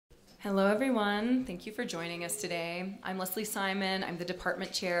Hello, everyone. Thank you for joining us today. I'm Leslie Simon. I'm the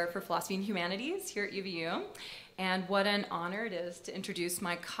Department Chair for Philosophy and Humanities here at UVU. And what an honor it is to introduce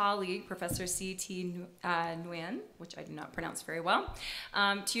my colleague, Professor Thi Nguyen, which I do not pronounce very well,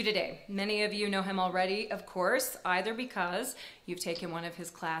 to you today. Many of you know him already, of course, either because you've taken one of his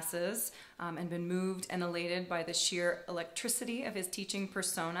classes and been moved and elated by the sheer electricity of his teaching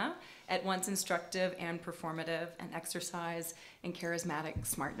persona, at once instructive and performative, and exercise in charismatic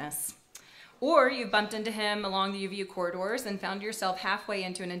smartness. Or you've bumped into him along the UVU corridors and found yourself halfway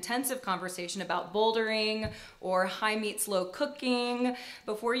into an intensive conversation about bouldering or high meat, slow cooking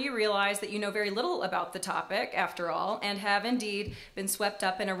before you realize that you know very little about the topic, after all, and have indeed been swept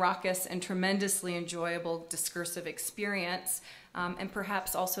up in a raucous and tremendously enjoyable discursive experience, and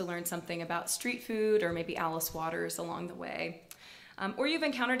perhaps also learned something about street food or maybe Alice Waters along the way. Or you've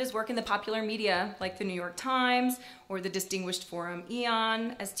encountered his work in the popular media, like the New York Times or the distinguished forum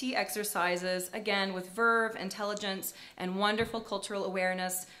Eon, as Thi exercises, again with verve, intelligence, and wonderful cultural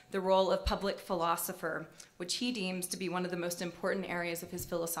awareness, the role of public philosopher, which he deems to be one of the most important areas of his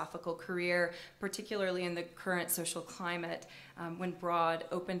philosophical career, particularly in the current social climate, when broad,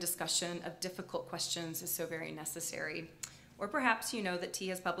 open discussion of difficult questions is so very necessary. Or perhaps you know that Thi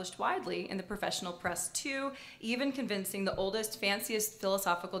has published widely in the professional press too, even convincing the oldest, fanciest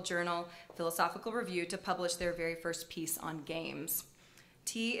philosophical journal, Philosophical Review, to publish their very first piece on games.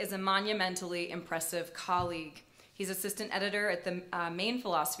 Thi is a monumentally impressive colleague. He's assistant editor at the main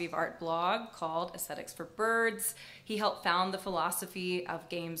philosophy of art blog called Aesthetics for Birds. He helped found the Philosophy of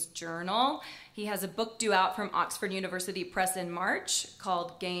Games journal. He has a book due out from Oxford University Press in March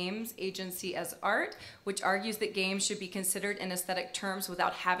called Games, Agency as Art, which argues that games should be considered in aesthetic terms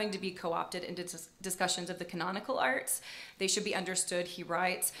without having to be co-opted into discussions of the canonical arts. They should be understood, he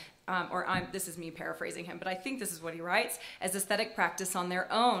writes, this is me paraphrasing him, but I think this is what he writes, as aesthetic practice on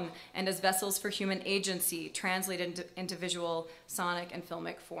their own and as vessels for human agency, translated into visual, sonic, and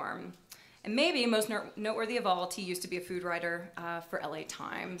filmic form. And maybe most noteworthy of all, Thi used to be a food writer for LA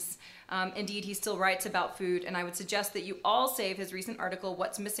Times. Indeed, he still writes about food, and I would suggest that you all save his recent article,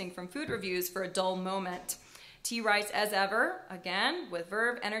 What's Missing from Food Reviews, for a dull moment. Thi writes, as ever, again, with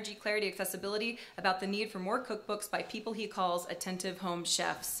verve, energy, clarity, accessibility, about the need for more cookbooks by people he calls attentive home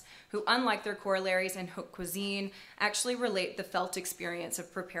chefs, who, unlike their corollaries in haute cuisine, actually relate the felt experience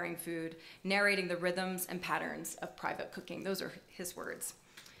of preparing food, narrating the rhythms and patterns of private cooking. Those are his words.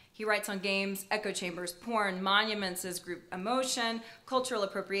 He writes on games, echo chambers, porn, monuments as group emotion, cultural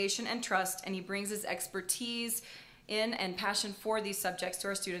appropriation, and trust, and he brings his expertise in and passion for these subjects to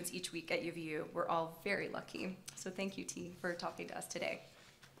our students each week at UVU. We're all very lucky. So thank you, Thi, for talking to us today.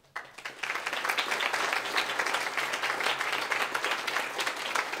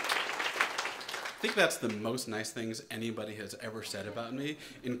 I think that's the most nice things anybody has ever said about me,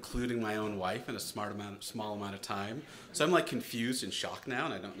 including my own wife, in a small amount of time. So I'm like confused and shocked now,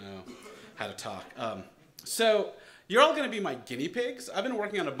 and I don't know how to talk. So you're all going to be my guinea pigs. I've been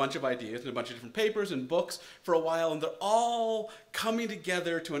working on a bunch of ideas and a bunch of different papers and books for a while, and they're all coming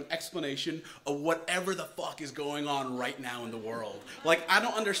together to an explanation of whatever the fuck is going on right now in the world. Like, I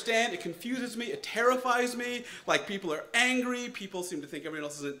don't understand. It confuses me. It terrifies me. Like, people are angry. People seem to think everyone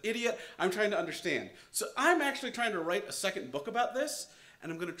else is an idiot. I'm trying to understand. So I'm actually trying to write a second book about this, and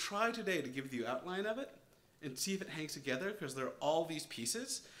I'm going to try today to give you the outline of it and see if it hangs together, because there are all these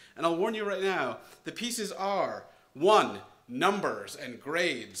pieces. And I'll warn you right now, the pieces are: 1, numbers and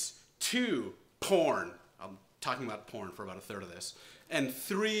grades. 2, porn. I'm talking about porn for about a third of this. And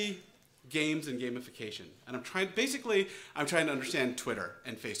 3, games and gamification. And I'm trying to understand Twitter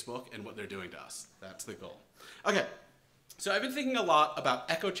and Facebook and what they're doing to us. That's the goal. Okay, so I've been thinking a lot about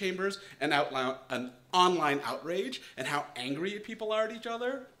echo chambers and online outrage and how angry people are at each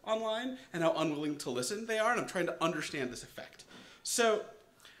other online and how unwilling to listen they are, and I'm trying to understand this effect. So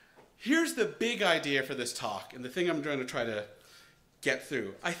here's the big idea for this talk, and the thing I'm going to try to get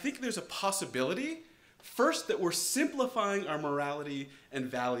through. I think there's a possibility, first, that we're simplifying our morality and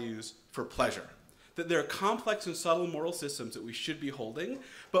values for pleasure. That there are complex and subtle moral systems that we should be holding,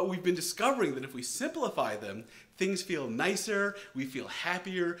 but we've been discovering that if we simplify them, things feel nicer, we feel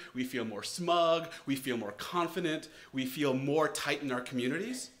happier, we feel more smug, we feel more confident, we feel more tight in our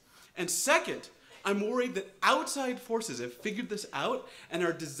communities. And second, I'm worried that outside forces have figured this out and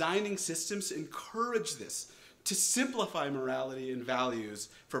are designing systems to encourage this, to simplify morality and values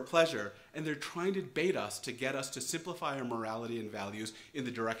for pleasure, and they're trying to bait us to get us to simplify our morality and values in the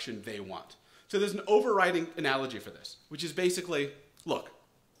direction they want. So there's an overriding analogy for this, which is basically, look,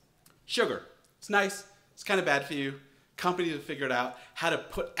 sugar, it's nice, it's kind of bad for you. Companies have figured out how to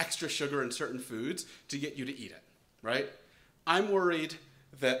put extra sugar in certain foods to get you to eat it, right? I'm worried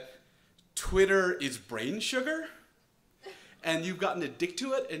that Twitter is brain sugar, and you've gotten addicted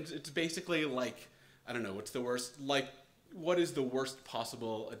to it, and it's basically like, I don't know, what's the worst? Like, what is the worst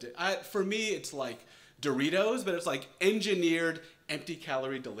possible? For me, it's like Doritos, but it's like engineered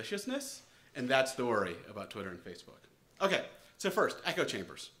empty-calorie deliciousness, and that's the worry about Twitter and Facebook. Okay, so first, echo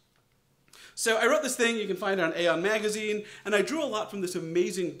chambers. So I wrote this thing, you can find it on Aeon Magazine, and I drew a lot from this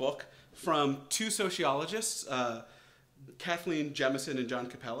amazing book from two sociologists, Kathleen Jemison and John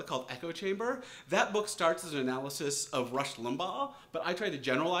Capella, called Echo Chamber. That book starts as an analysis of Rush Limbaugh, but I try to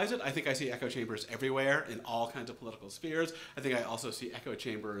generalize it. I think I see echo chambers everywhere in all kinds of political spheres. I think I also see echo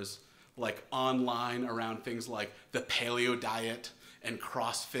chambers like online around things like the paleo diet and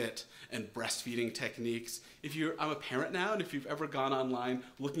CrossFit and breastfeeding techniques. I'm a parent now, and if you've ever gone online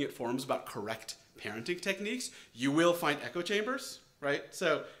looking at forums about correct parenting techniques, you will find echo chambers, right?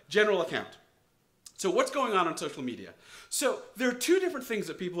 So, general account. So what's going on social media? So there are two different things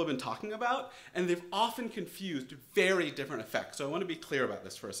that people have been talking about, and they've often confused very different effects. So I want to be clear about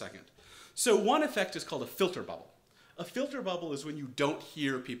this for a second. So one effect is called a filter bubble. A filter bubble is when you don't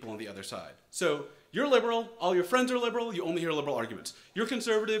hear people on the other side. So you're liberal, all your friends are liberal, you only hear liberal arguments. You're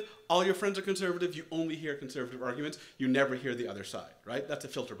conservative, all your friends are conservative, you only hear conservative arguments, you never hear the other side, right? That's a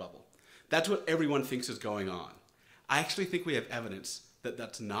filter bubble. That's what everyone thinks is going on. I actually think we have evidence that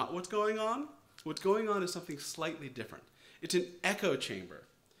that's not what's going on. What's going on is something slightly different. It's an echo chamber.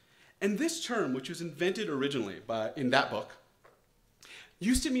 And this term, which was invented originally in that book,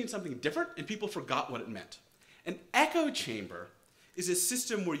 used to mean something different, and people forgot what it meant. An echo chamber is a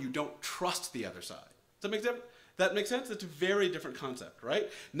system where you don't trust the other side. Does that make sense? That's a very different concept, right?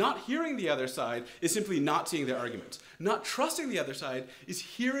 Not hearing the other side is simply not seeing their arguments. Not trusting the other side is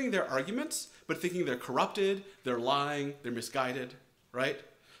hearing their arguments, but thinking they're corrupted, they're lying, they're misguided, right?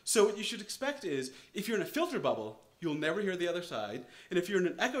 So what you should expect is, if you're in a filter bubble, you'll never hear the other side. And if you're in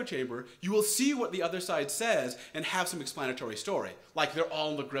an echo chamber, you will see what the other side says and have some explanatory story. Like they're all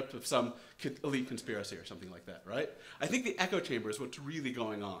in the grip of some elite conspiracy or something like that, right? I think the echo chamber is what's really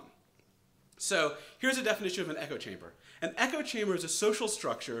going on. So here's a definition of an echo chamber. An echo chamber is a social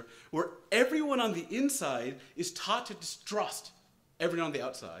structure where everyone on the inside is taught to distrust everyone on the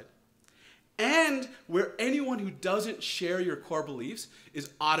outside, and where anyone who doesn't share your core beliefs is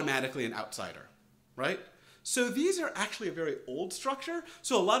automatically an outsider, right? So these are actually a very old structure.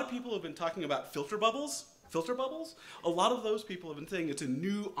 So a lot of people have been talking about filter bubbles. A lot of those people have been saying it's a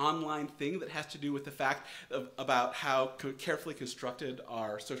new online thing that has to do with the fact about how carefully constructed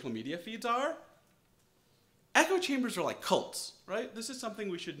our social media feeds are. Echo chambers are like cults, right? This is something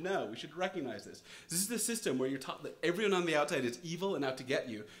we should know. We should recognize this. This is the system where you're taught that everyone on the outside is evil and out to get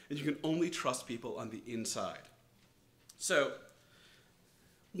you, and you can only trust people on the inside. So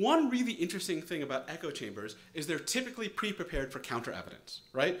one really interesting thing about echo chambers is they're typically pre-prepared for counter-evidence,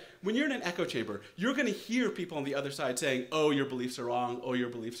 right? When you're in an echo chamber, you're going to hear people on the other side saying, oh, your beliefs are wrong, oh, your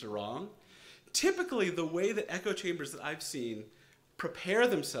beliefs are wrong. Typically, the way that echo chambers that I've seen prepare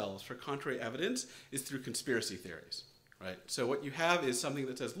themselves for contrary evidence is through conspiracy theories, right? So what you have is something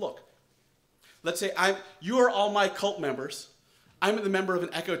that says, look, let's say you are all my cult members, I'm the member of an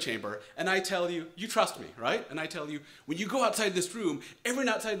echo chamber, and I tell you, you trust me, right? And I tell you, when you go outside this room, everyone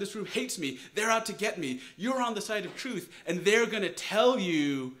outside this room hates me, they're out to get me, you're on the side of truth, and they're gonna tell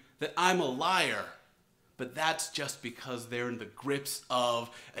you that I'm a liar, but that's just because they're in the grips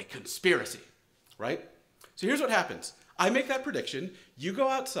of a conspiracy, right? So here's what happens. I make that prediction, you go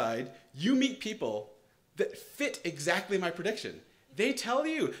outside, you meet people that fit exactly my prediction. They tell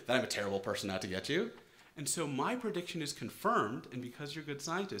you that I'm a terrible person out to get you. And so my prediction is confirmed, and because you're a good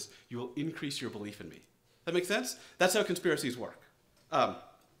scientist, you will increase your belief in me. That make sense? That's how conspiracies work.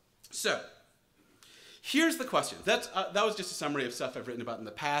 So here's the question. That was just a summary of stuff I've written about in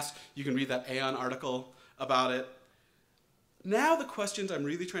the past. You can read that Aeon article about it. Now the questions I'm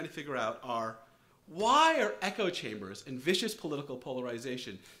really trying to figure out are, why are echo chambers and vicious political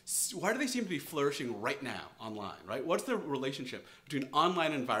polarization, why do they seem to be flourishing right now online, right? What's the relationship between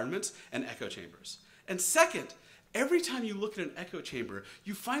online environments and echo chambers? And second, every time you look at an echo chamber,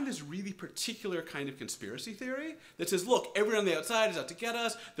 you find this really particular kind of conspiracy theory that says, look, everyone on the outside is out to get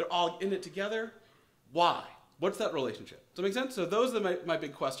us, they're all in it together. Why? What's that relationship? Does that make sense? So those are my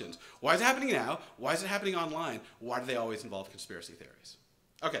big questions. Why is it happening now? Why is it happening online? Why do they always involve conspiracy theories?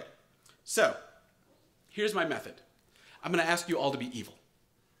 Okay, so here's my method. I'm going to ask you all to be evil.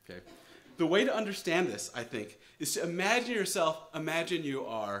 Okay? The way to understand this, I think, is to imagine you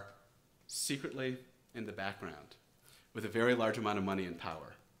are secretly in the background with a very large amount of money and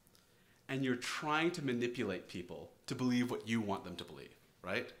power. And you're trying to manipulate people to believe what you want them to believe,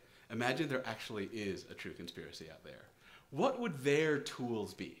 right? Imagine there actually is a true conspiracy out there. What would their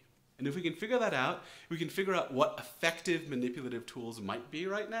tools be? And if we can figure that out, we can figure out what effective manipulative tools might be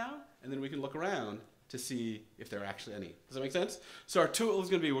right now, and then we can look around to see if there are actually any. Does that make sense? So our tool is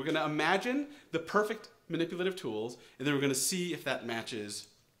going to be, we're going to imagine the perfect manipulative tools, and then we're going to see if that matches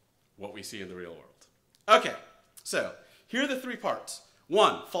what we see in the real world. Okay, so here are the 3 parts.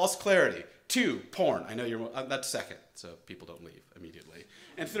 1, false clarity. 2, porn. I know you're, that's second, so people don't leave immediately.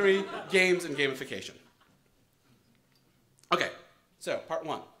 And 3, games and gamification. Okay, so part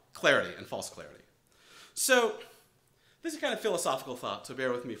 1, clarity and false clarity. So this is kind of philosophical thought, so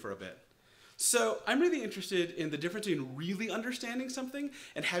bear with me for a bit. So I'm really interested in the difference between really understanding something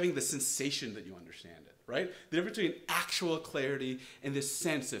and having the sensation that you understand it, right? The difference between actual clarity and this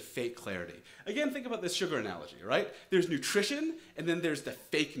sense of fake clarity. Again, think about this sugar analogy, right? There's nutrition, and then there's the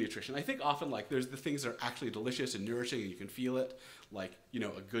fake nutrition. I think often like there's the things that are actually delicious and nourishing and you can feel it, like, you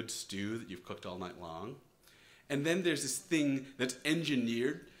know, a good stew that you've cooked all night long. And then there's this thing that's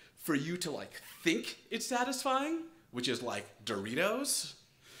engineered for you to like think it's satisfying, which is like Doritos,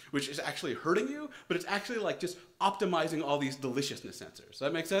 which is actually hurting you, but it's actually like just optimizing all these deliciousness sensors. Does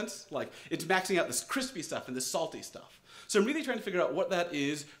that make sense? Like it's maxing out this crispy stuff and this salty stuff. So I'm really trying to figure out what that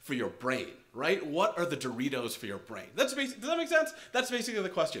is for your brain, right? What are the Doritos for your brain? Does that make sense? That's basically the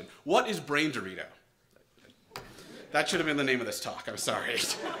question. What is brain Dorito? That should have been the name of this talk, I'm sorry.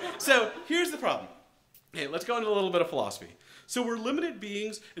 So here's the problem. Okay, let's go into a little bit of philosophy. So we're limited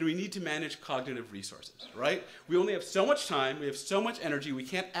beings and we need to manage cognitive resources, right? We only have so much time, we have so much energy, we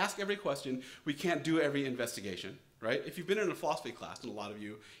can't ask every question, we can't do every investigation, right? If you've been in a philosophy class, and a lot of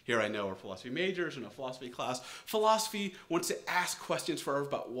you here I know are philosophy majors in a philosophy class, philosophy wants to ask questions forever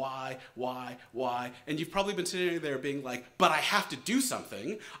about why, and you've probably been sitting there being like, but I have to do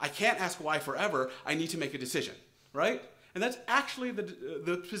something, I can't ask why forever, I need to make a decision, right? And that's actually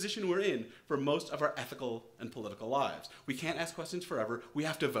the position we're in for most of our ethical and political lives. We can't ask questions forever. We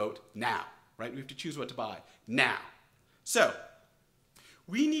have to vote now, right? We have to choose what to buy now. So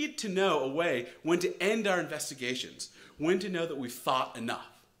we need to know a way when to end our investigations, when to know that we've thought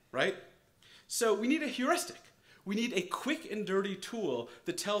enough, right? So we need a heuristic. We need a quick and dirty tool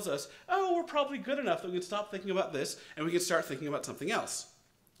that tells us, oh, we're probably good enough that we can stop thinking about this and we can start thinking about something else.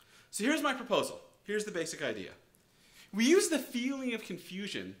 So here's my proposal. Here's the basic idea. We use the feeling of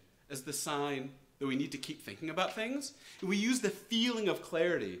confusion as the sign that we need to keep thinking about things. And we use the feeling of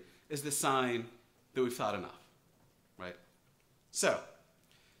clarity as the sign that we've thought enough, right? So,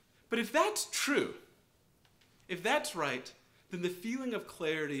 but if that's true, if that's right, then the feeling of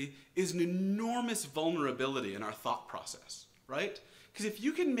clarity is an enormous vulnerability in our thought process, right? Because if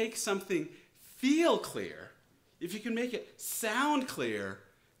you can make something feel clear, if you can make it sound clear,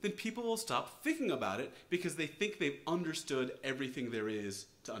 then people will stop thinking about it because they think they've understood everything there is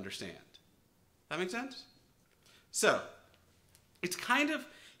to understand. That make sense? So, it's kind of,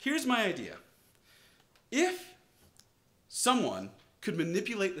 here's my idea. If someone could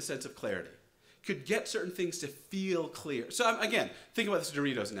manipulate the sense of clarity, could get certain things to feel clear. So again, think about this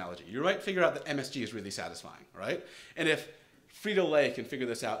Doritos analogy. You might figure out that MSG is really satisfying, right? And if Frito-Lay can figure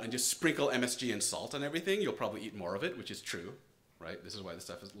this out and just sprinkle MSG and salt on everything, you'll probably eat more of it, which is true. Right? This is why this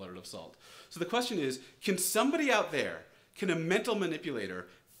stuff is loaded of salt. So the question is, can somebody out there, can a mental manipulator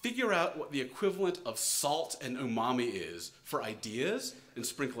figure out what the equivalent of salt and umami is for ideas and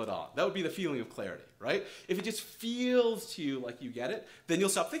sprinkle it on? That would be the feeling of clarity, right? If it just feels to you like you get it, then you'll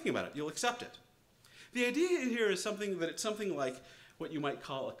stop thinking about it. You'll accept it. The idea here is something that it's something like what you might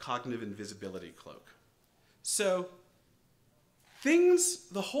call a cognitive invisibility cloak. So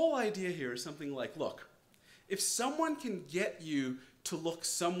the whole idea here is something like, look, if someone can get you to look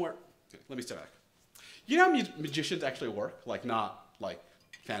somewhere, let me step back. You know how magicians actually work? Like not like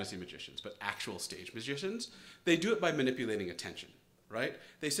fantasy magicians, but actual stage magicians. They do it by manipulating attention, right?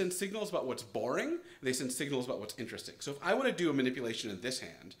 They send signals about what's boring, and they send signals about what's interesting. So if I want to do a manipulation in this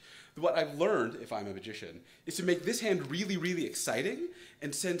hand, what I've learned, if I'm a magician, is to make this hand really, really exciting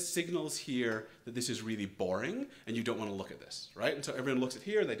and send signals here that this is really boring and you don't want to look at this, right? And so everyone looks at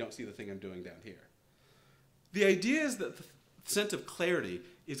here and they don't see the thing I'm doing down here. The idea is that the sense of clarity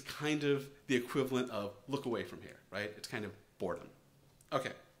is kind of the equivalent of look away from here, right? It's kind of boredom.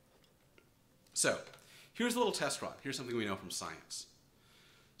 Okay. So here's a little test run. Here's something we know from science.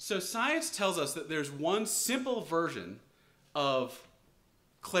 So science tells us that there's one simple version of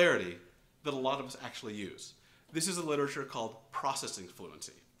clarity that a lot of us actually use. This is a literature called processing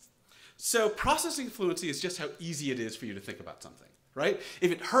fluency. So processing fluency is just how easy it is for you to think about something. Right?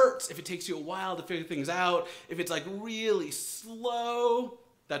 If it hurts, if it takes you a while to figure things out, if it's like really slow,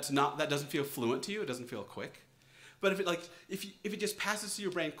 that doesn't feel fluent to you, it doesn't feel quick. But if it just passes through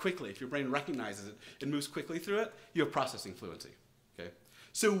your brain quickly, if your brain recognizes it and moves quickly through it, you have processing fluency. Okay?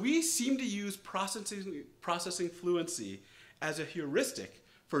 So we seem to use processing fluency as a heuristic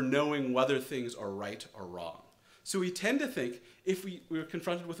for knowing whether things are right or wrong. So we tend to think if we're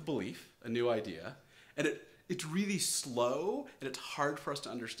confronted with a belief, a new idea, and it's really slow and it's hard for us to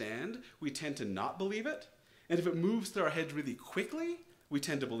understand, we tend to not believe it. And if it moves through our heads really quickly, we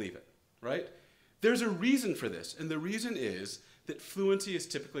tend to believe it, right? There's a reason for this, and the reason is that fluency is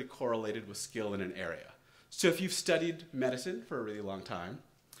typically correlated with skill in an area. So if you've studied medicine for a really long time,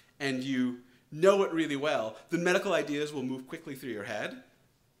 and you know it really well, then medical ideas will move quickly through your head.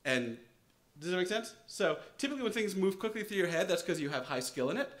 And does that make sense? So typically when things move quickly through your head, that's because you have high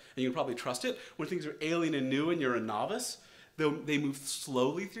skill in it, and you can probably trust it. When things are alien and new and you're a novice, they move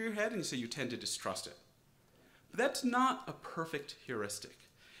slowly through your head, and so you tend to distrust it. But that's not a perfect heuristic.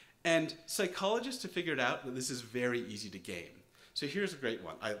 And psychologists have figured out that this is very easy to game. So here's a great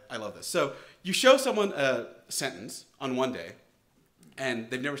one. I love this. So you show someone a sentence on one day, and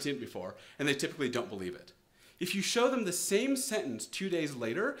they've never seen it before, and they typically don't believe it. If you show them the same sentence 2 days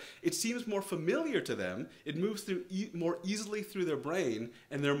later, it seems more familiar to them, it moves through more easily through their brain,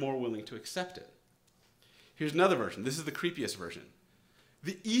 and they're more willing to accept it. Here's another version. This is the creepiest version.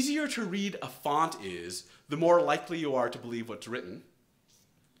 The easier to read a font is, the more likely you are to believe what's written,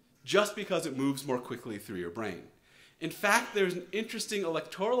 just because it moves more quickly through your brain. In fact, there's an interesting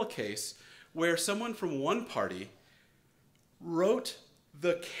electoral case where someone from one party wrote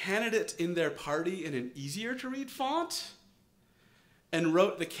the candidate in their party in an easier to read font and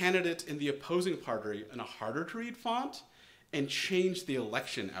wrote the candidate in the opposing party in a harder to read font and changed the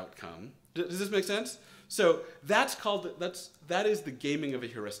election outcome. Does this make sense? So that is the gaming of a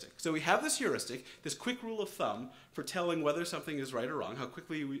heuristic. So we have this heuristic, this quick rule of thumb for telling whether something is right or wrong, how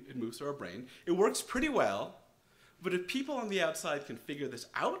quickly it moves through our brain. It works pretty well, but if people on the outside can figure this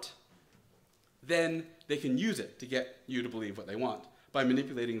out, then they can use it to get you to believe what they want by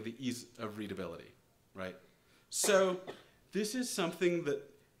manipulating the ease of readability, right? So this is something that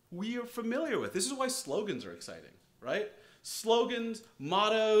we are familiar with. This is why slogans are exciting, right? Slogans,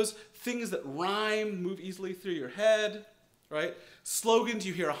 mottos, things that rhyme, move easily through your head, right? Slogans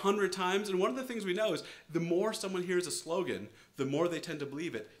you hear 100 times, and one of the things we know is the more someone hears a slogan, the more they tend to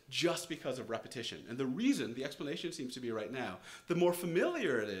believe it just because of repetition. And the reason, the explanation seems to be right now, the more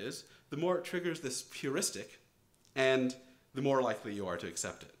familiar it is, the more it triggers this heuristic, and the more likely you are to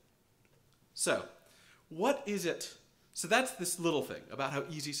accept it. So, what is it? So that's this little thing about how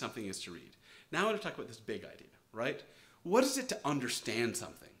easy something is to read. Now I want to talk about this big idea, right? What is it to understand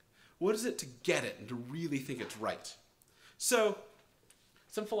something? What is it to get it and to really think it's right? So,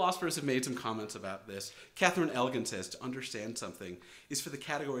 some philosophers have made some comments about this. Catherine Elgin says to understand something is for the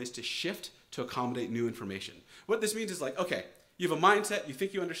categories to shift to accommodate new information. What this means is like, okay, you have a mindset, you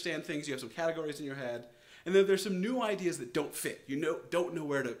think you understand things, you have some categories in your head, and then there's some new ideas that don't fit. You don't know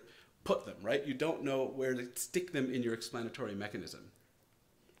where to put them, right? You don't know where to stick them in your explanatory mechanism.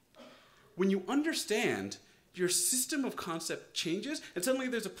 When you understand, your system of concept changes, and suddenly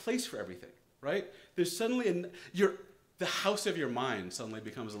there's a place for everything, right? There's suddenly the house of your mind suddenly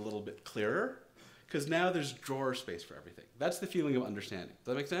becomes a little bit clearer, because now there's drawer space for everything. That's the feeling of understanding.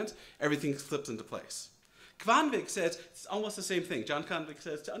 Does that make sense? Everything slips into place. Kvanvig says it's almost the same thing. John Kvanvig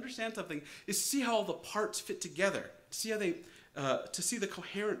says to understand something is to see how all the parts fit together, to see how to see the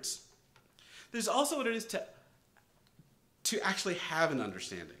coherence. There's also what it is to actually have an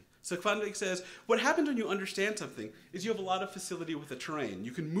understanding. So Kvanvig says, what happens when you understand something is you have a lot of facility with the terrain.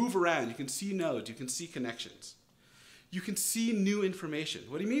 You can move around, you can see nodes, you can see connections. You can see new information.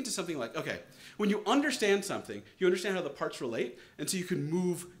 What he means is something like, okay, when you understand something, you understand how the parts relate, and so you can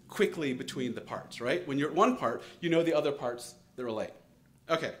move quickly between the parts, right? When you're at one part, you know the other parts that relate.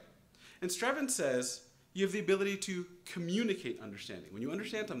 Okay. And Strevin says you have the ability to communicate understanding. When you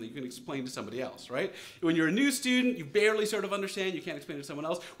understand something, you can explain to somebody else, right? When you're a new student, you barely sort of understand, you can't explain it to someone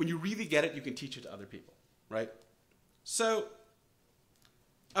else. When you really get it, you can teach it to other people, right? So,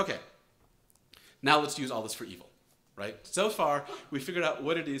 okay. Now let's use all this for evil. Right? So far, we figured out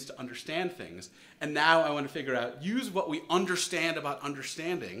what it is to understand things, and now I want to figure out, use what we understand about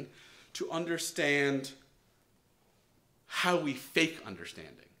understanding to understand how we fake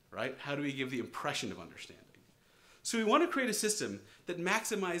understanding, right? How do we give the impression of understanding? So we want to create a system that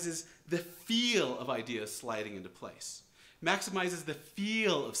maximizes the feel of ideas sliding into place, maximizes the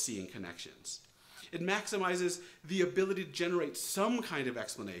feel of seeing connections. It maximizes the ability to generate some kind of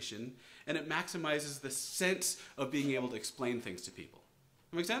explanation, and it maximizes the sense of being able to explain things to people.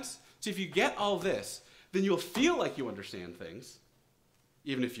 That make sense? So if you get all this, then you'll feel like you understand things,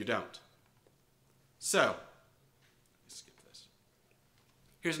 even if you don't. So, let's skip this.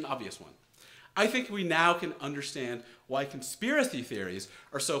 Here's an obvious one. I think we now can understand why conspiracy theories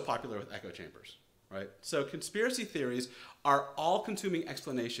are so popular with echo chambers, right? So conspiracy theories are all-consuming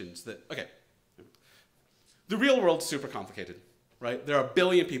explanations that, okay, the real world's super complicated, right? There are a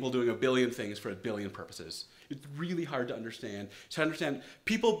billion people doing a billion things for a billion purposes. It's really hard to understand. To understand,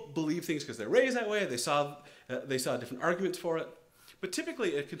 people believe things because they're raised that way, they saw different arguments for it. But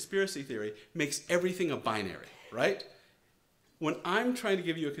typically, a conspiracy theory makes everything a binary, right? When I'm trying to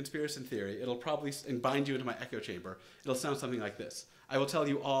give you a conspiracy theory, it'll probably, and bind you into my echo chamber, it'll sound something like this. I will tell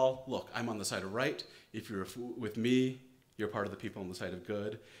you all, look, I'm on the side of right. If you're with me, you're part of the people on the side of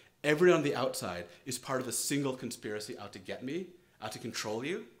good. Everyone on the outside is part of a single conspiracy out to get me, out to control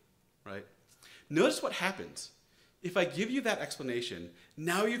you, right? Notice what happens. If I give you that explanation,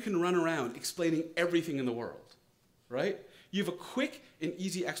 now you can run around explaining everything in the world, right? You have a quick and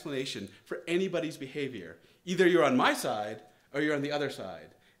easy explanation for anybody's behavior. Either you're on my side or you're on the other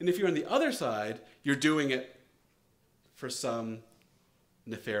side. And if you're on the other side, you're doing it for some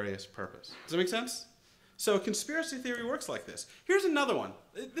nefarious purpose. Does that make sense? So conspiracy theory works like this. Here's another one.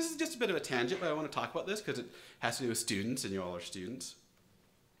 This is just a bit of a tangent, but I want to talk about this because it has to do with students, and you all are students.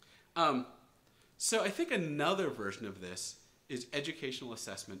 So I think another version of this is educational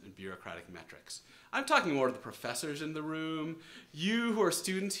assessment and bureaucratic metrics. I'm talking more to the professors in the room. You who are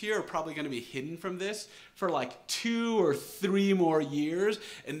students here are probably going to be hidden from this for like 2 or 3 more years,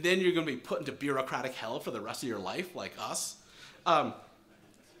 and then you're going to be put into bureaucratic hell for the rest of your life, like us. And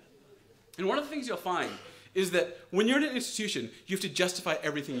one of the things you'll find is that when you're in an institution, you have to justify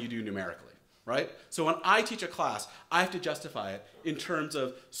everything you do numerically, right? So when I teach a class, I have to justify it in terms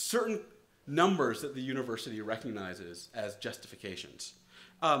of certain numbers that the university recognizes as justifications.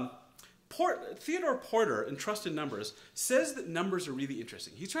 Theodore Porter, in Trusted Numbers, says that numbers are really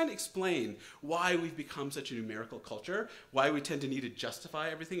interesting. He's trying to explain why we've become such a numerical culture, why we tend to need to justify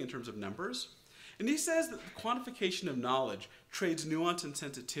everything in terms of numbers. And he says that the quantification of knowledge trades nuance and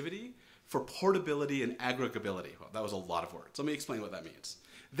sensitivity for portability and aggregability. Well, that was a lot of words. Let me explain what that means.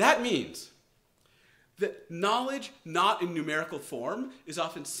 That means that knowledge not in numerical form is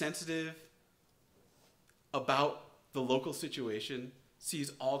often sensitive about the local situation,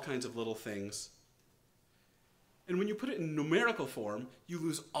 sees all kinds of little things. And when you put it in numerical form, you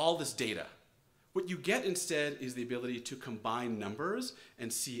lose all this data. What you get instead is the ability to combine numbers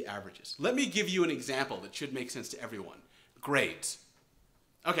and see averages. Let me give you an example that should make sense to everyone. Grades.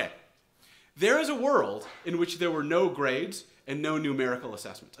 Okay. There is a world in which there were no grades and no numerical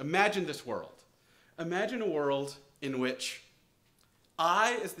assessments. Imagine this world. Imagine a world in which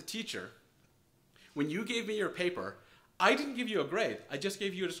I, as the teacher, when you gave me your paper, I didn't give you a grade. I just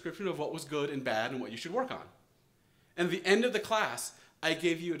gave you a description of what was good and bad and what you should work on. And at the end of the class, I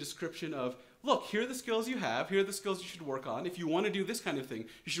gave you a description of, look, here are the skills you have. Here are the skills you should work on. If you want to do this kind of thing,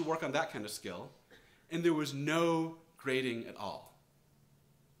 you should work on that kind of skill. And there was no grading at all.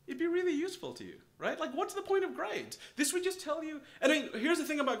 It'd be really useful to you, right? Like, what's the point of grades? This would just tell you. I mean, here's the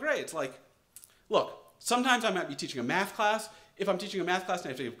thing about grades. Like, look, sometimes I might be teaching a math class. If I'm teaching a math class and I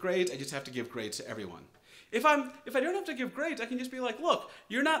have to give grades, I just have to give grades to everyone. If I don't have to give grades, I can just be like, look,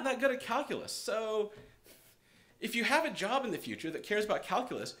 you're not that good at calculus. So if you have a job in the future that cares about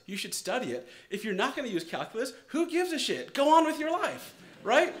calculus, you should study it. If you're not going to use calculus, who gives a shit? Go on with your life,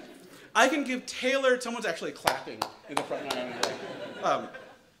 right? I can give tailored, someone's actually clapping in the front line.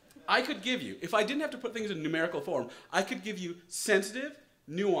 I could give you, if I didn't have to put things in numerical form, I could give you sensitive,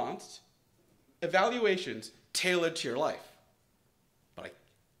 nuanced evaluations tailored to your life. But I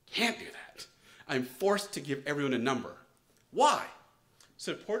can't do that. I'm forced to give everyone a number. Why?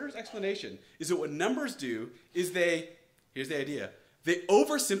 So Porter's explanation is that what numbers do is here's the idea, they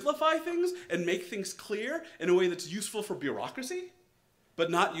oversimplify things and make things clear in a way that's useful for bureaucracy,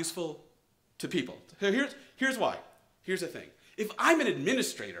 but not useful to people. So here's why. Here's the thing. If I'm an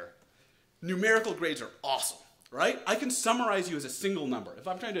administrator, numerical grades are awesome, right? I can summarize you as a single number. If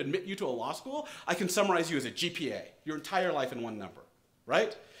I'm trying to admit you to a law school, I can summarize you as a GPA, your entire life in one number,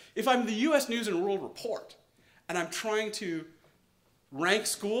 right? If I'm the US News and World Report, and I'm trying to rank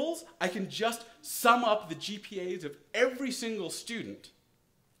schools, I can just sum up the GPAs of every single student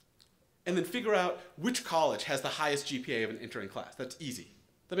and then figure out which college has the highest GPA of an entering class. That's easy.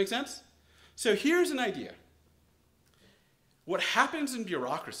 That make sense? So here's an idea. What happens in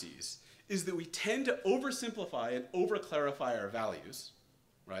bureaucracies is that we tend to oversimplify and overclarify our values,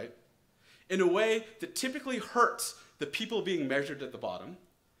 right, in a way that typically hurts the people being measured at the bottom,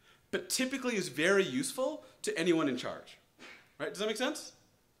 but typically is very useful to anyone in charge. Right? Does that make sense?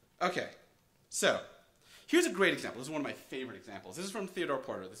 Okay. So, here's a great example. This is one of my favorite examples. This is from Theodore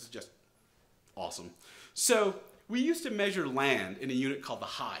Porter. This is just awesome. So, we used to measure land in a unit called the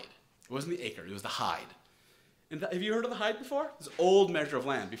hide, It wasn't the acre, it was the hide. And have you heard of the hide before? This old measure of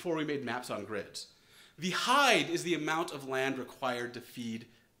land, before we made maps on grids. The hide is the amount of land required to feed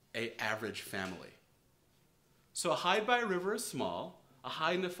an average family. So a hide by a river is small, a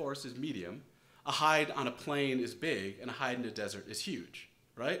hide in a forest is medium, a hide on a plain is big, and a hide in a desert is huge,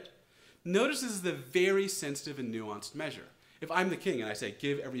 right? Notice this is a very sensitive and nuanced measure. If I'm the king and I say,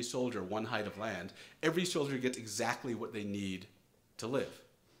 give every soldier 1 hide of land, every soldier gets exactly what they need to live,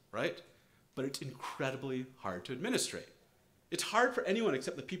 right? But it's incredibly hard to administrate. It's hard for anyone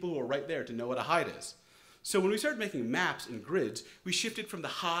except the people who are right there to know what a hide is. So when we started making maps and grids, we shifted from the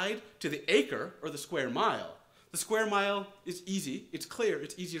hide to the acre, or the square mile. The square mile is easy, it's clear,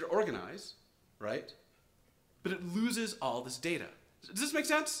 it's easy to organize, right? But it loses all this data. Does this make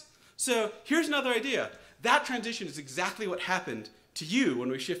sense? So here's another idea. That transition is exactly what happened to you when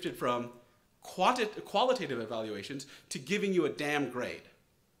we shifted from qualitative evaluations to giving you a damn grade,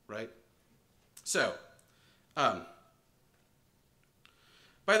 right? So, by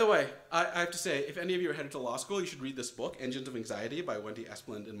the way, I have to say, if any of you are headed to law school, you should read this book, Engines of Anxiety by Wendy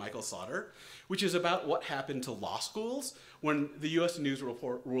Esplin and Michael Sauter, which is about what happened to law schools when the US News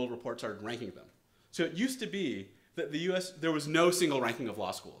World Report started ranking them. So it used to be that the US, there was no single ranking of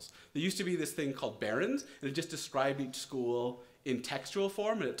law schools. There used to be this thing called barons, and it just described each school in textual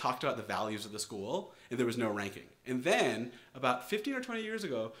form, and it talked about the values of the school, and there was no ranking. And then, about 15 or 20 years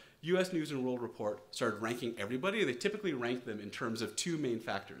ago, US News and World Report started ranking everybody, and they typically ranked them in terms of 2 main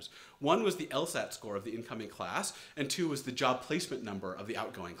factors. One was the LSAT score of the incoming class, and 2 was the job placement number of the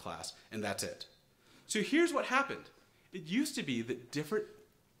outgoing class, and that's it. So here's what happened. It used to be that different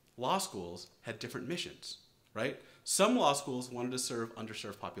law schools had different missions, right? Some law schools wanted to serve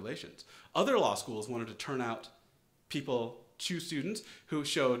underserved populations. Other law schools wanted to turn out people, choose students who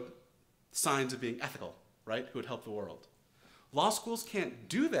showed signs of being ethical, right? Who would help the world. Law schools can't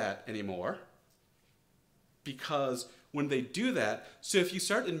do that anymore because when they do that, so if you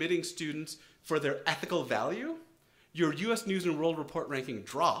start admitting students for their ethical value, your US News and World Report ranking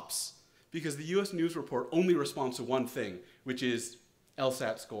drops because the US News Report only responds to one thing, which is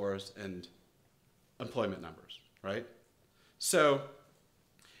LSAT scores and employment numbers, right? So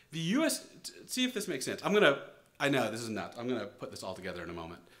the US, see if this makes sense. I know this is nuts. I'm gonna put this all together in a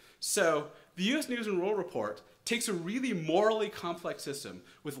moment. So the US News and World Report takes a really morally complex system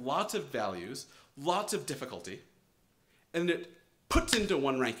with lots of values, lots of difficulty, and it puts into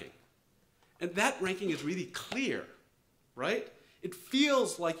one ranking. And that ranking is really clear, right? It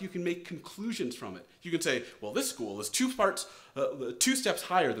feels like you can make conclusions from it. You can say, well, this school is 2 steps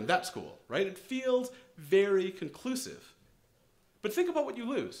higher than that school, right? It feels very conclusive. But think about what you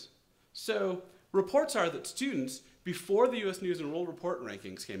lose. So reports are that students, before the US News and World Report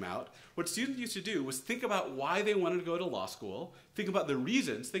rankings came out, what students used to do was think about why they wanted to go to law school, think about the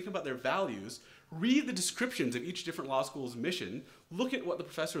reasons, think about their values, read the descriptions of each different law school's mission, look at what the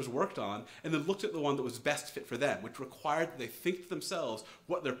professors worked on, and then looked at the one that was best fit for them, which required that they think to themselves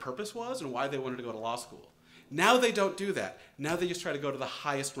what their purpose was and why they wanted to go to law school. Now they don't do that. Now they just try to go to the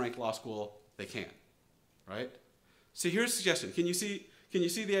highest ranked law school they can, right? So here's a suggestion. Can you see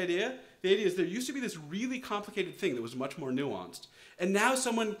the idea? The idea is there used to be this really complicated thing that was much more nuanced. And now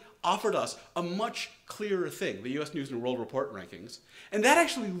someone offered us a much clearer thing, the US News and World Report rankings. And that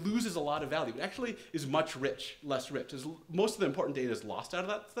actually loses a lot of value. It actually is much less rich. Most of the important data is lost out of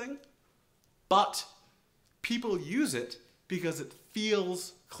that thing. But people use it because it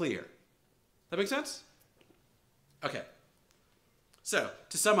feels clear. That make sense? Okay. So,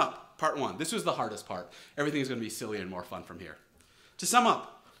 to sum up, part 1. This was the hardest part. Everything is going to be sillier and more fun from here. To sum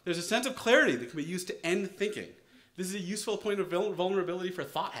up, there's a sense of clarity that can be used to end thinking. This is a useful point of vulnerability for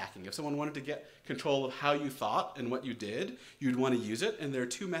thought hacking. If someone wanted to get control of how you thought and what you did, you'd want to use it, and there are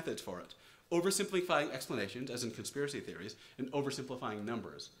 2 methods for it. Oversimplifying explanations, as in conspiracy theories, and oversimplifying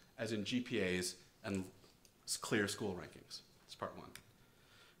numbers, as in GPAs and clear school rankings. That's part 1.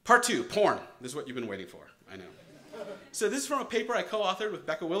 Part 2, porn. This is what you've been waiting for, I know. So this is from a paper I co-authored with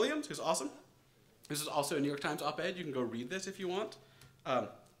Becca Williams, who's awesome. This is also a New York Times op-ed. You can go read this if you want.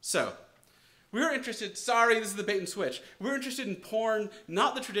 So, we're interested, sorry, this is the bait and switch. We're interested in porn,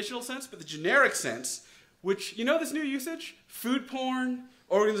 not the traditional sense, but the generic sense, which, you know this new usage? Food porn,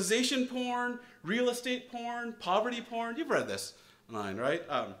 organization porn, real estate porn, poverty porn. You've read this online, right?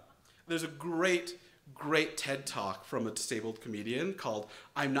 There's a great TED talk from a disabled comedian called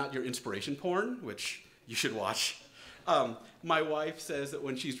I'm Not Your Inspiration Porn, which you should watch. My wife says that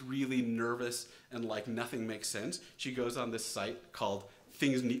when she's really nervous and like nothing makes sense, she goes on this site called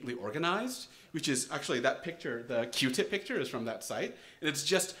Things Neatly Organized, which is actually that picture, the Q-tip picture is from that site. And it's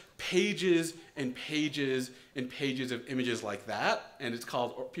just pages and pages and pages of images like that, and it's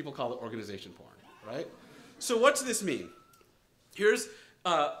called, or people call it organization porn, right? So what does this mean? Here's,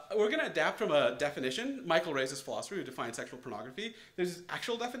 we're going to adapt from a definition. Michael Ray's philosopher who defines sexual pornography. There's his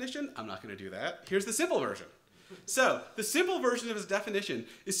actual definition. I'm not going to do that. Here's the simple version. So the simple version of his definition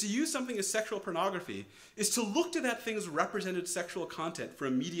is to use something as sexual pornography is to look to that thing's represented sexual content for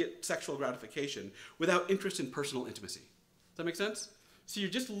immediate sexual gratification without interest in personal intimacy. Does that make sense? So you're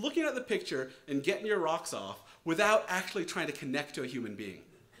just looking at the picture and getting your rocks off without actually trying to connect to a human being.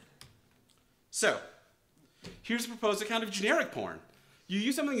 So here's a proposed account of generic porn. You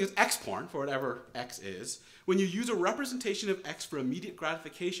use something as X porn, for whatever X is, when you use a representation of X for immediate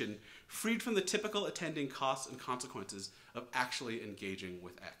gratification, freed from the typical attending costs and consequences of actually engaging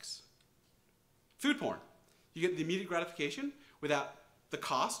with X. Food porn. You get the immediate gratification without the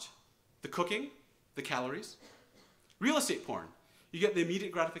cost, the cooking, the calories. Real estate porn. You get the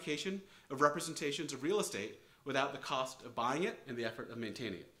immediate gratification of representations of real estate without the cost of buying it and the effort of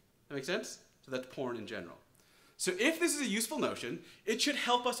maintaining it. That make sense? So that's porn in general. So if this is a useful notion, it should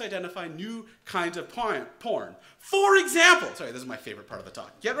help us identify new kinds of porn. For example, sorry, this is my favorite part of the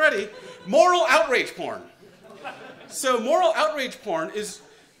talk. Get ready. Moral outrage porn. So moral outrage porn is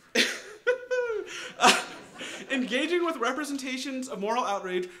engaging with representations of moral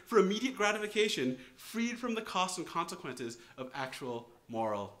outrage for immediate gratification, freed from the costs and consequences of actual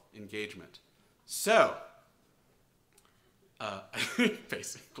moral engagement. So,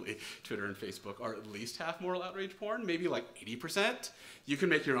 basically, Twitter and Facebook are at least half moral outrage porn, maybe like 80%. You can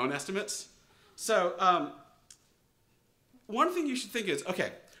make your own estimates. So, one thing you should think is,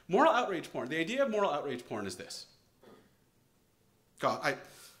 okay, moral outrage porn. The idea of moral outrage porn is this. God,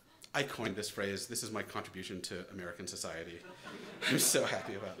 I coined this phrase. This is my contribution to American society. I'm so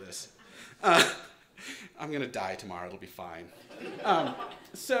happy about this. I'm going to die tomorrow. It'll be fine.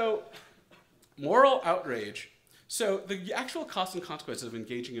 So, moral outrage. So the actual costs and consequences of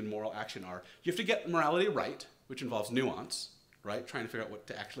engaging in moral action are you have to get morality right, which involves nuance, right? Trying to figure out what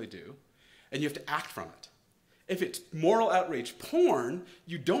to actually do. And you have to act from it. If it's moral outrage porn,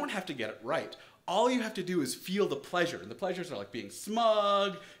 you don't have to get it right. All you have to do is feel the pleasure. And the pleasures are like being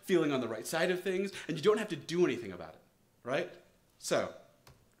smug, feeling on the right side of things, and you don't have to do anything about it, right? So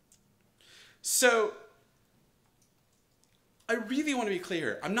I really want to be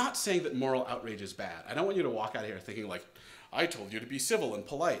clear. I'm not saying that moral outrage is bad. I don't want you to walk out of here thinking like, I told you to be civil and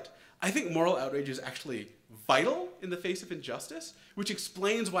polite. I think moral outrage is actually vital in the face of injustice, which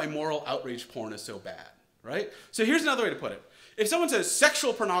explains why moral outrage porn is so bad, right? So here's another way to put it. If someone says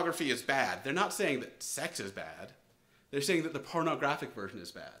sexual pornography is bad, they're not saying that sex is bad. They're saying that the pornographic version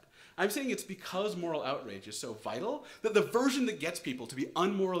is bad. I'm saying it's because moral outrage is so vital that the version that gets people to be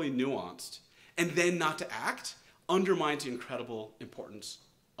unmorally nuanced and then not to act undermines the incredible importance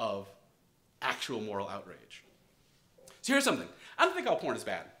of actual moral outrage. So here's something. I don't think all porn is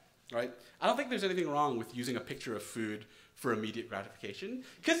bad, right? I don't think there's anything wrong with using a picture of food for immediate gratification,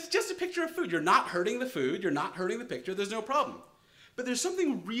 because it's just a picture of food. You're not hurting the food, you're not hurting the picture, there's no problem. But there's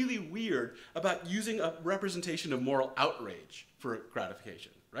something really weird about using a representation of moral outrage for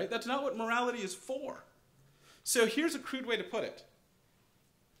gratification, right? That's not what morality is for. So here's a crude way to put it.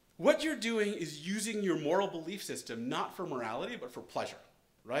 What you're doing is using your moral belief system not for morality, but for pleasure,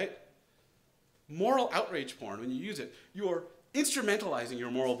 right? Moral outrage porn, when you use it, you're instrumentalizing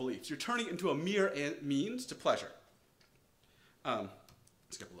your moral beliefs. You're turning it into a mere means to pleasure.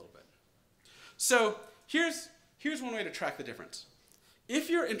 Skip a little bit. So here's one way to track the difference.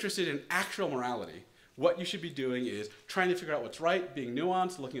 If you're interested in actual morality, what you should be doing is trying to figure out what's right, being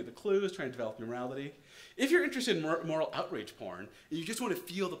nuanced, looking at the clues, trying to develop your morality. If you're interested in moral outrage porn, and you just want to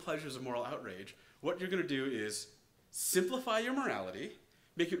feel the pleasures of moral outrage, what you're going to do is simplify your morality,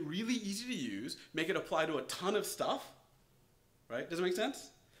 make it really easy to use, make it apply to a ton of stuff, right? Does it make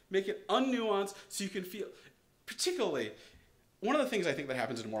sense? Make it unnuanced so you can feel, particularly, one of the things I think that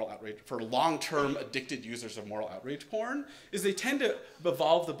happens in moral outrage for long-term addicted users of moral outrage porn is they tend to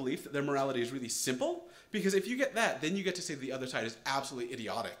evolve the belief that their morality is really simple, because if you get that, then you get to say the other side is absolutely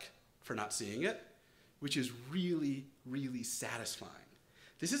idiotic for not seeing it, which is really, really satisfying.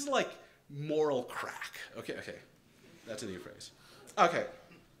 This is like moral crack. Okay, that's a new phrase. Okay,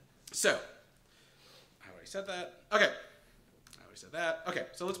 so, I already said that. Okay,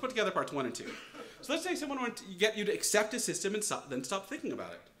 so let's put together parts 1 and 2. So let's say someone wanted to get you to accept a system and then stop thinking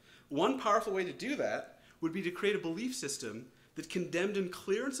about it. One powerful way to do that would be to create a belief system that condemned in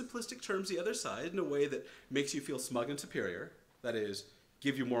clear and simplistic terms the other side in a way that makes you feel smug and superior, that is,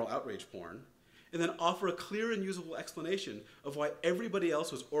 give you moral outrage porn, and then offer a clear and usable explanation of why everybody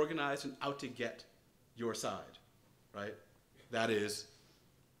else was organized and out to get your side, right? That is,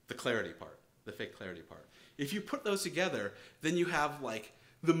 the clarity part, the fake clarity part. If you put those together, then you have like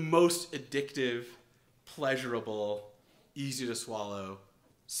the most addictive, pleasurable, easy to swallow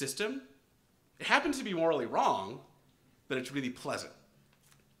system. It happens to be morally wrong, but it's really pleasant.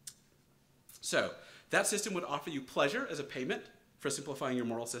 So that system would offer you pleasure as a payment for simplifying your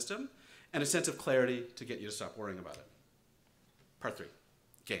moral system, and a sense of clarity to get you to stop worrying about it. Part 3,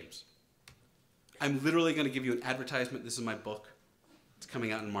 games. I'm literally going to give you an advertisement. This is my book. It's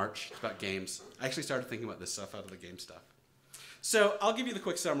coming out in March. It's about games. I actually started thinking about this stuff out of the game stuff. So I'll give you the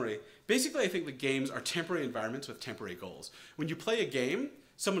quick summary. Basically, I think the games are temporary environments with temporary goals. When you play a game,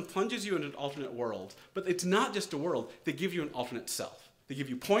 someone plunges you into an alternate world, but it's not just a world. They give you an alternate self. They give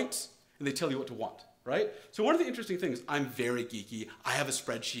you points, and they tell you what to want, right? So one of the interesting things, I'm very geeky. I have a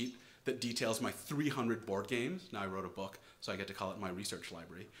spreadsheet that details my 300 board games. Now I wrote a book, so I get to call it my research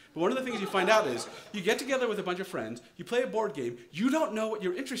library. But one of the things you find out is you get together with a bunch of friends, you play a board game, you don't know what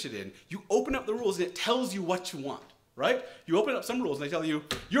you're interested in. You open up the rules and it tells you what you want, right? You open up some rules and they tell you,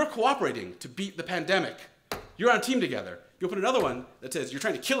 you're cooperating to beat the pandemic. You're on a team together. You open another one that says you're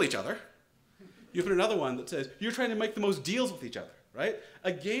trying to kill each other. You open another one that says you're trying to make the most deals with each other, right?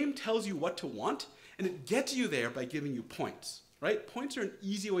 A game tells you what to want and it gets you there by giving you points. Right? Points are an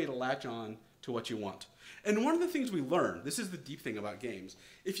easy way to latch on to what you want. And one of the things we learn, this is the deep thing about games,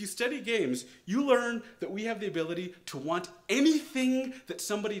 if you study games, you learn that we have the ability to want anything that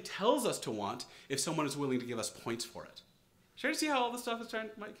somebody tells us to want if someone is willing to give us points for it. Should I see how all this stuff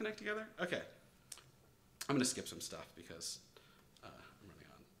might connect together? Okay. I'm going to skip some stuff because I'm running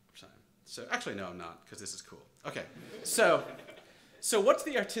on time. So actually, no, I'm not, because this is cool. Okay. So what's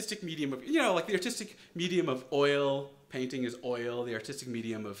the artistic medium of, like the artistic medium of oil, painting is oil, the artistic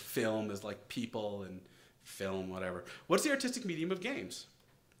medium of film is like people and film, whatever. What's the artistic medium of games?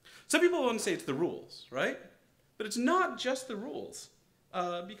 Some people want to say it's the rules, right? But it's not just the rules.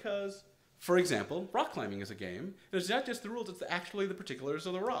 Because, for example, rock climbing is a game. And it's not just the rules, it's actually the particulars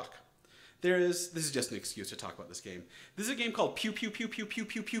of the rock. This is just an excuse to talk about this game. This is a game called Pew Pew Pew Pew Pew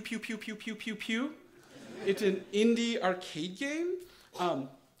Pew Pew Pew Pew Pew Pew Pew Pew. It's an indie arcade game.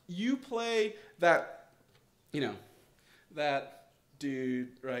 You play that, that dude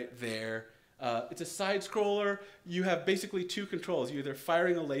right there. It's a side scroller. You have basically two controls. You're either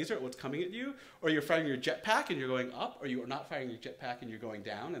firing a laser at what's coming at you, or you're firing your jetpack and you're going up, or you are not firing your jetpack and you're going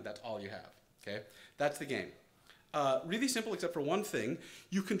down, and that's all you have. Okay? That's the game. Really simple except for one thing.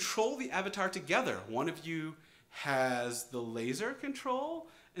 You control the avatar together. One of you has the laser control,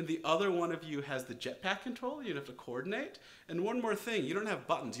 and the other one of you has the jetpack control. You have to coordinate. And one more thing, you don't have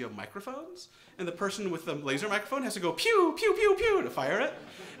buttons, you have microphones. And the person with the laser microphone has to go pew, pew, pew, pew to fire it.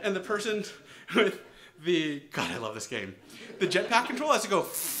 And the person with the, God, I love this game. The jetpack control has to go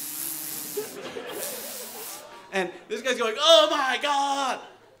and this guy's going, oh my God!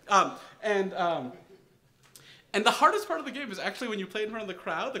 And the hardest part of the game is actually when you play in front of the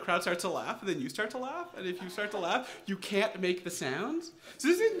crowd starts to laugh, and then you start to laugh, and if you start to laugh, you can't make the sounds. So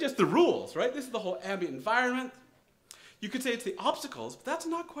this isn't just the rules, right? This is the whole ambient environment. You could say it's the obstacles, but that's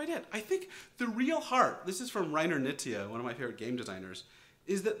not quite it. I think the real heart, this is from Rainer Nietzsche, one of my favorite game designers,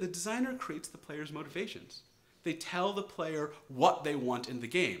 is that the designer creates the player's motivations. They tell the player what they want in the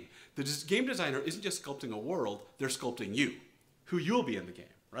game. The game designer isn't just sculpting a world, they're sculpting you, who you'll be in the game.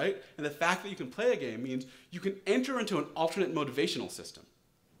 Right? And the fact that you can play a game means you can enter into an alternate motivational system.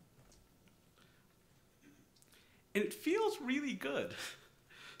 And it feels really good.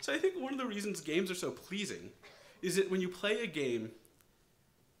 So I think one of the reasons games are so pleasing is that when you play a game,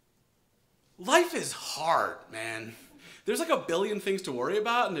 life is hard, man. There's like a billion things to worry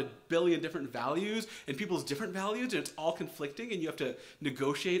about and a billion different values and people's different values, and it's all conflicting, and you have to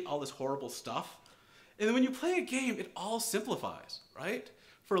negotiate all this horrible stuff. And then when you play a game, it all simplifies, right?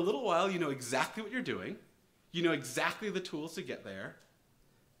 For a little while, you know exactly what you're doing, you know exactly the tools to get there,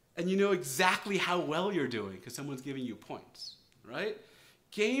 and you know exactly how well you're doing because someone's giving you points, right?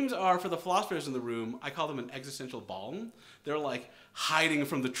 Games are, for the philosophers in the room, I call them an existential balm. They're like hiding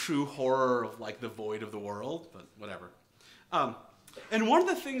from the true horror of like the void of the world, but whatever. And one of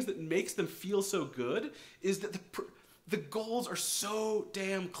the things that makes them feel so good is that the goals are so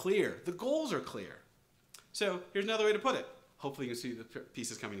damn clear. The goals are clear. So here's another way to put it. Hopefully you can see the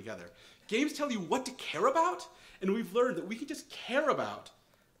pieces coming together. Games tell you what to care about, and we've learned that we can just care about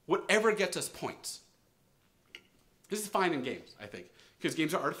whatever gets us points. This is fine in games, I think, because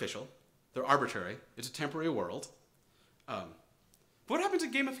games are artificial, they're arbitrary, it's a temporary world. But what happens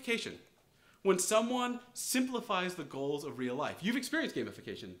in gamification? When someone simplifies the goals of real life. You've experienced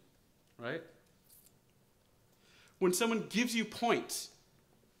gamification, right? When someone gives you points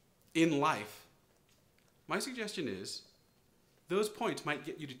in life, my suggestion is, those points might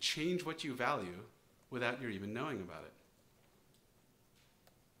get you to change what you value without your even knowing about it.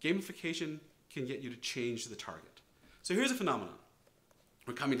 Gamification can get you to change the target. So here's a phenomenon.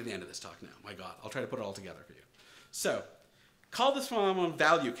 We're coming to the end of this talk now. My God, I'll try to put it all together for you. So, call this phenomenon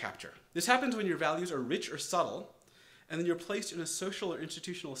value capture. This happens when your values are rich or subtle, and then you're placed in a social or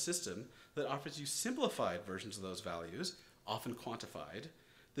institutional system that offers you simplified versions of those values, often quantified.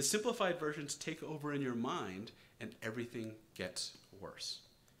 The simplified versions take over in your mind, and everything gets worse.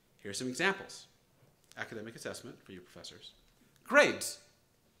 Here are some examples. Academic assessment for you professors. Grades.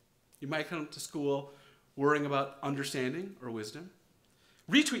 You might come to school worrying about understanding or wisdom.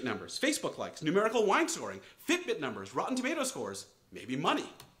 Retweet numbers, Facebook likes, numerical wine scoring, Fitbit numbers, Rotten Tomato scores, maybe money.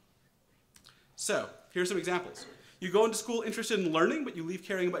 So, here's some examples. You go into school interested in learning, but you leave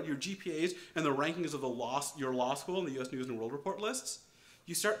caring about your GPAs and the rankings of your law school and the US News and World Report lists.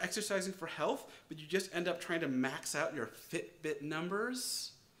 You start exercising for health, but you just end up trying to max out your Fitbit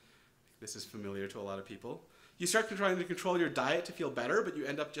numbers. This is familiar to a lot of people. You start trying to control your diet to feel better, but you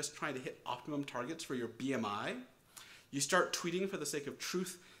end up just trying to hit optimum targets for your BMI. You start tweeting for the sake of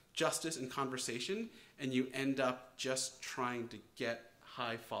truth, justice, and conversation, and you end up just trying to get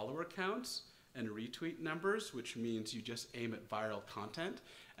high follower counts and retweet numbers, which means you just aim at viral content.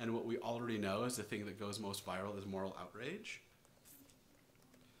 And what we already know is the thing that goes most viral is moral outrage.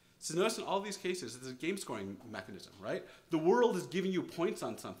 So notice in all these cases, it's a game scoring mechanism, right? The world is giving you points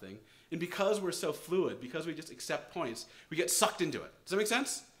on something, and because we're so fluid, because we just accept points, we get sucked into it. Does that make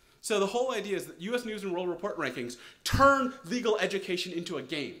sense? So the whole idea is that US News and World Report rankings turn legal education into a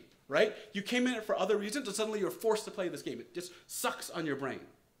game, right? You came in it for other reasons, and suddenly you're forced to play this game. It just sucks on your brain.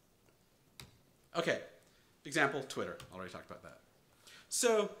 Okay, example, Twitter. Already talked about that.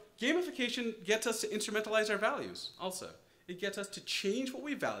 So gamification gets us to instrumentalize our values also. It gets us to change what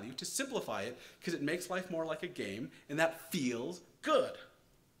we value, to simplify it, because it makes life more like a game, and that feels good.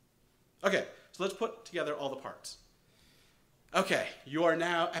 Okay, so let's put together all the parts. Okay, you are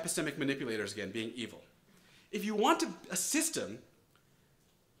now epistemic manipulators again, being evil. If you want a system,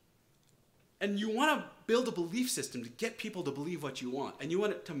 and you want to build a belief system to get people to believe what you want, and you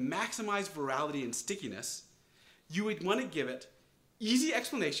want it to maximize virality and stickiness, you would want to give it easy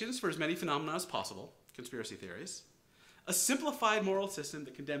explanations for as many phenomena as possible, conspiracy theories, a simplified moral system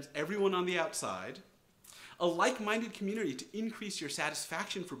that condemns everyone on the outside, a like-minded community to increase your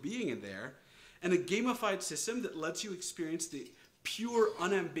satisfaction for being in there, and a gamified system that lets you experience the pure,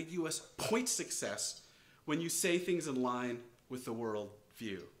 unambiguous point success when you say things in line with the world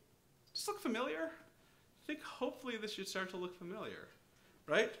view. Does this look familiar? I think hopefully this should start to look familiar,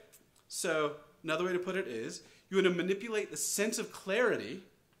 right? So another way to put it is, you want to manipulate the sense of clarity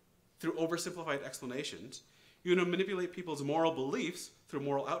through oversimplified explanations. You want to manipulate people's moral beliefs through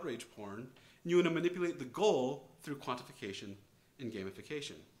moral outrage porn. And you want to manipulate the goal through quantification and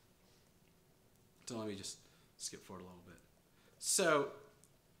gamification. So let me just skip forward a little bit. So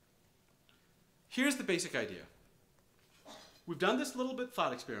here's the basic idea. We've done this little bit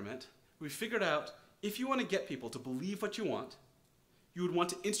thought experiment. We've figured out if you want to get people to believe what you want, you would want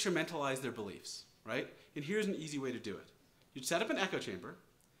to instrumentalize their beliefs, right? And here's an easy way to do it. You'd set up an echo chamber,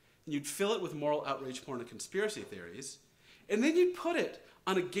 and you'd fill it with moral outrage porn and conspiracy theories, and then you'd put it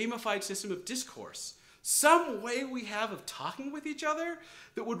on a gamified system of discourse, some way we have of talking with each other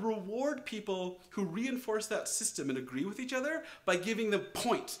that would reward people who reinforce that system and agree with each other by giving them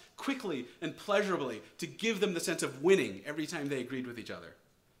points quickly and pleasurably to give them the sense of winning every time they agreed with each other.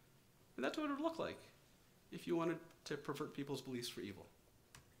 And that's what it would look like if you wanted to pervert people's beliefs for evil.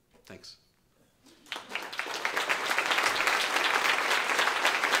 Thanks.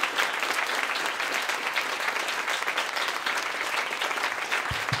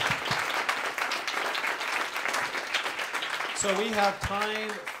 So we have time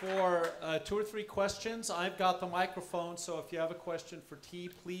for 2 or 3 questions. I've got the microphone, so if you have a question for Thi,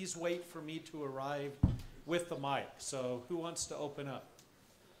 please wait for me to arrive with the mic. So who wants to open up?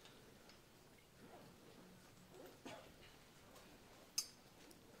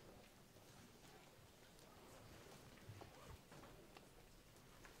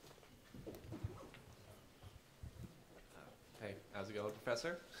 Hey, how's it going,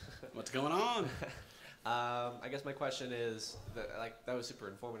 Professor? What's going on? I guess my question is, that was super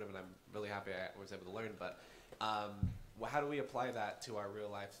informative, and I'm really happy I was able to learn, but how do we apply that to our real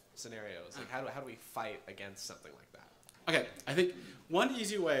life scenarios? Like, how do we fight against something like that? Okay, I think one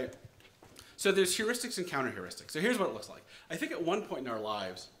easy way, so there's heuristics and counter-heuristics. So here's what it looks like. I think at one point in our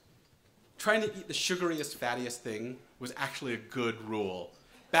lives, trying to eat the sugariest, fattiest thing was actually a good rule.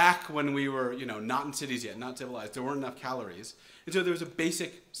 Back when we were, not in cities yet, not civilized, there weren't enough calories. And so there was a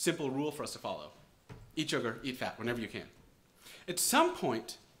basic, simple rule for us to follow. Eat sugar, eat fat, whenever you can. At some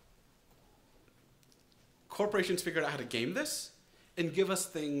point, corporations figured out how to game this and give us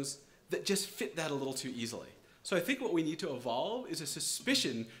things that just fit that a little too easily. So I think what we need to evolve is a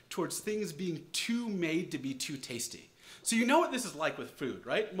suspicion towards things being too made to be too tasty. So you know what this is like with food,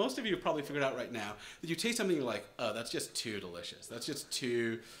 right? Most of you have probably figured out right now that you taste something, you're like, oh, that's just too delicious. That's just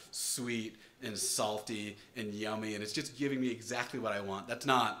too sweet and salty and yummy, and it's just giving me exactly what I want. That's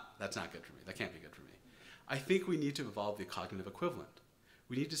not good for me. That can't be good for me. I think we need to evolve the cognitive equivalent.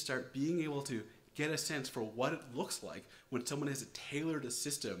 We need to start being able to get a sense for what it looks like when someone has tailored a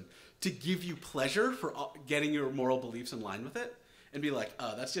system to give you pleasure for getting your moral beliefs in line with it, and be like,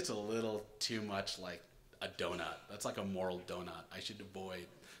 oh, that's just a little too much like a donut. That's like a moral donut I should avoid.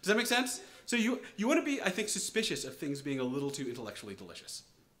 Does that make sense? So you want to be, I think, suspicious of things being a little too intellectually delicious,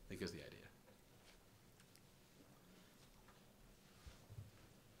 I think is the idea.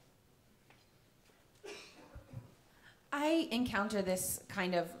 I encounter this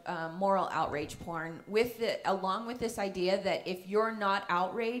kind of moral outrage porn along with this idea that if you're not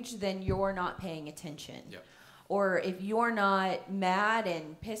outraged, then you're not paying attention. Yep. Or if you're not mad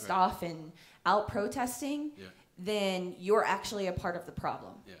and pissed off and out protesting, then you're actually a part of the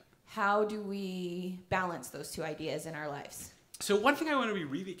problem. Yeah. How do we balance those two ideas in our lives? So one thing I want to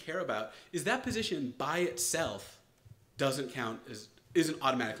really care about is that position by itself isn't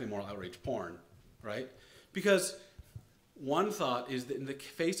automatically moral outrage porn, right? Because one thought is that in the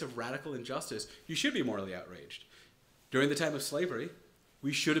face of radical injustice, you should be morally outraged. During the time of slavery,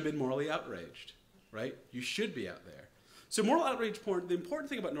 we should have been morally outraged, right? You should be out there. So moral outrage porn, the important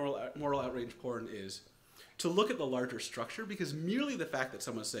thing about moral outrage porn is to look at the larger structure, because merely the fact that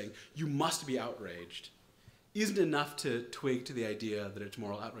someone's saying you must be outraged isn't enough to twig to the idea that it's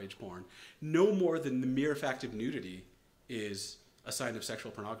moral outrage porn. No more than the mere fact of nudity is a sign of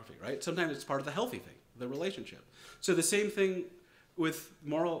sexual pornography, right? Sometimes it's part of the healthy thing, the relationship. So the same thing with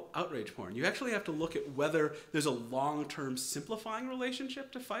moral outrage porn. You actually have to look at whether there's a long-term simplifying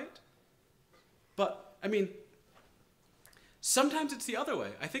relationship to fight. But, I mean, sometimes it's the other way.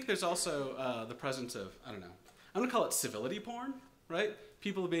 I think there's also the presence of, I don't know, I'm going to call it civility porn, right?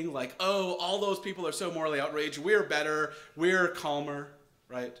 People being like, oh, all those people are so morally outraged, we're better, we're calmer,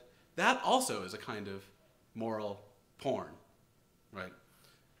 right? That also is a kind of moral porn, right?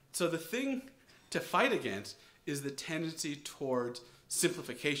 So the thing to fight against is the tendency towards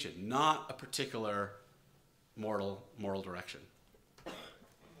simplification, not a particular moral direction.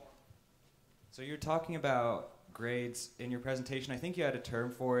 So you're talking about grades in your presentation. I think you had a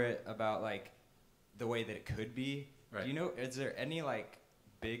term for it about like the way that it could be. Right. Do you know, is there any like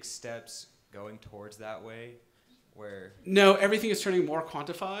big steps going towards that way where? No, everything is turning more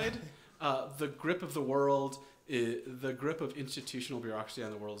quantified. The grip of the world, the grip of institutional bureaucracy on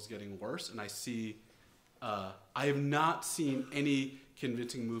the world is getting worse, and I have not seen any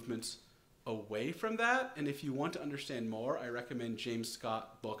convincing movements away from that. And if you want to understand more, I recommend James Scott's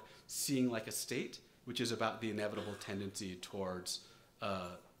book, Seeing Like a State, which is about the inevitable tendency towards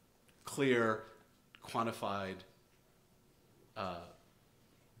clear, quantified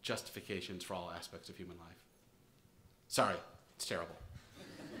justifications for all aspects of human life. Sorry, it's terrible.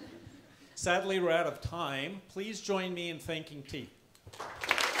 Sadly, we're out of time. Please join me in thanking Thi.